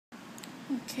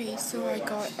Okay, so I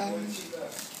got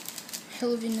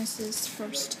Hello Venus's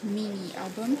first mini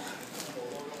album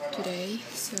today,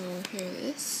 so here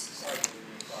it is.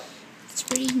 It's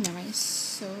pretty nice,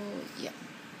 so yeah,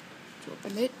 to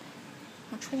open it.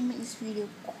 I'll try to make this video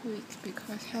quick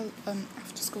because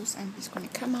after school time is gonna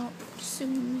come out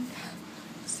soon,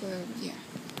 so yeah.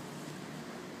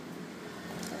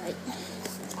 Alright.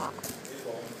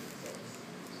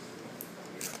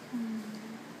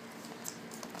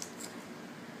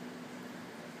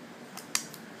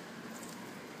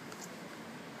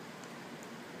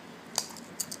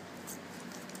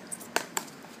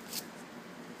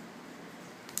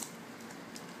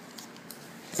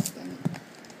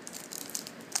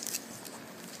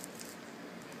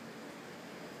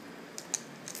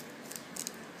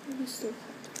 Maybe still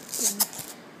hot.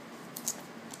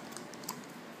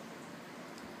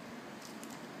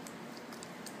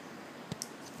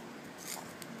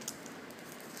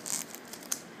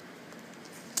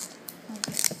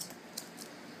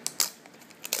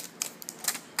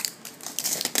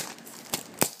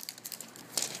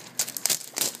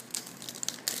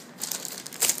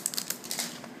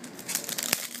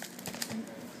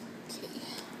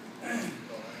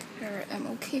 I'm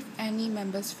okay if any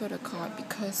members fill the card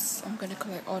because I'm gonna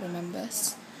collect all the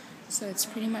members, so it's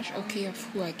pretty much okay of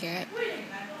who I get.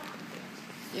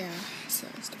 Yeah, so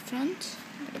it's the front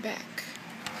and the back.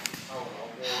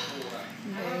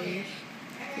 Very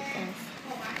rip off.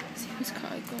 See whose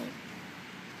card I got.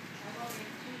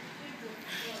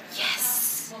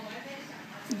 Yes!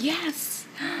 Yes!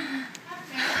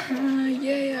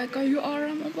 Yay, I got you all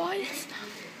on my voice.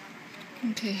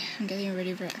 Okay, I'm getting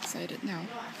really very excited now.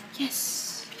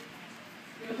 Yes!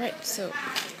 Alright, so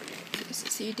here's the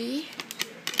CD.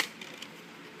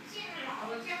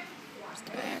 Here's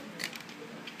the back.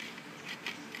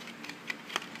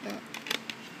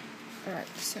 Alright,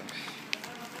 so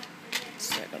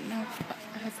I got now.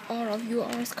 I have all of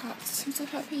UR's cards. I'm so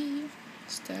happy.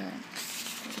 It's the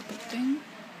big thing.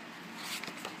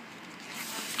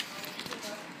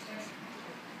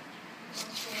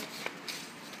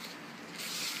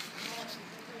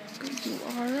 Got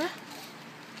UR.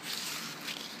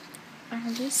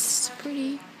 Alice,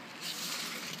 pretty.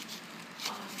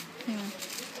 Yeah.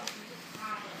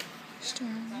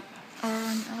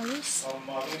 And Alice.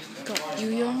 Got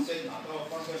Yoonjo.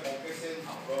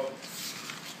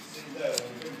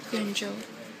 Yoonjo.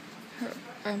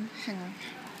 Hang on.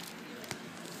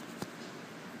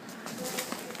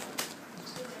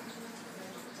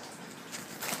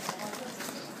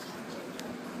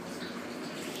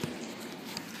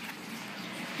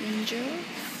 Yoonjo.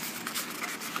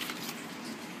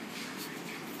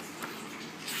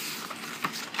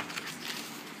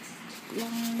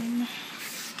 Long.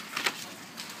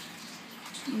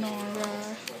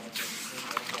 Nara.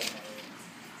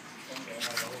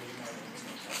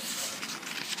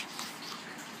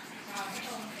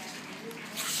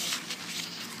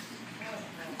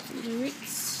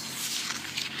 Lyrics.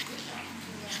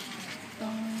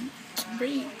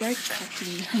 Very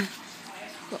copy.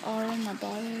 Got all on my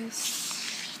bodice.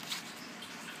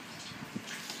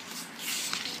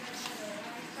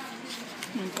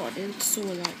 Oh my god, it looks so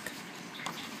like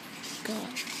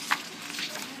God.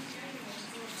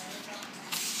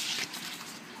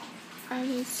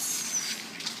 Alice,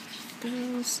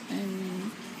 girls,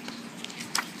 and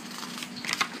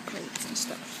clothes and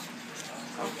stuff.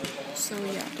 So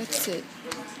yeah, that's it.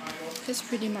 That's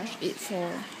pretty much it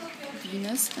for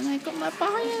Venus, and I got my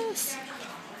bias.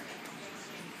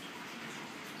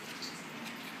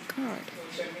 God.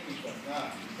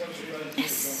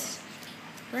 Yes.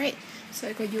 Right. So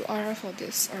I got UR for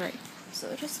this. Alright.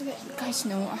 So just to let you guys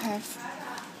know, I have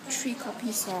 3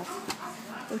 copies of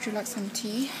Would You Like Some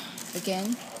Tea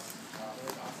again.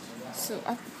 So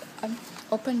I've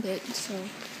opened it, so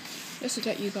just to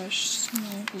let you guys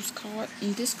know who's card.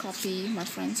 In this copy, my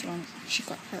friend's one, she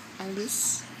got her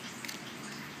Alice.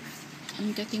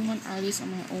 I'm getting one Alice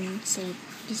on my own, so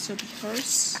this will be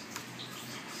hers.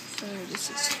 So this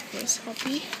is the first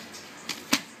copy.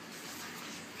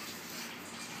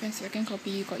 And second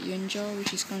copy, you got Yoonjo,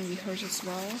 which is going to be hers as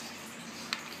well.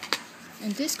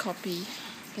 And this copy,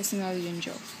 there's another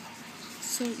Yoonjo.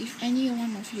 So if any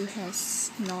one of you has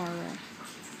Nara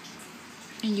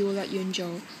and you would like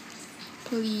Yoonjo,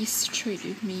 please trade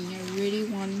with me. I really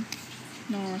want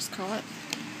Nara's card.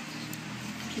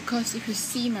 Because if you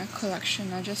see my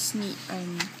collection, I just need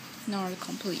Nara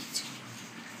complete.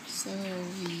 So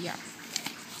yeah,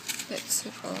 that's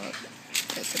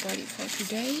about it for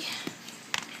today.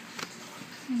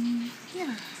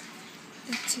 Yeah,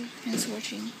 that's it. Thanks for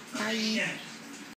watching. Bye.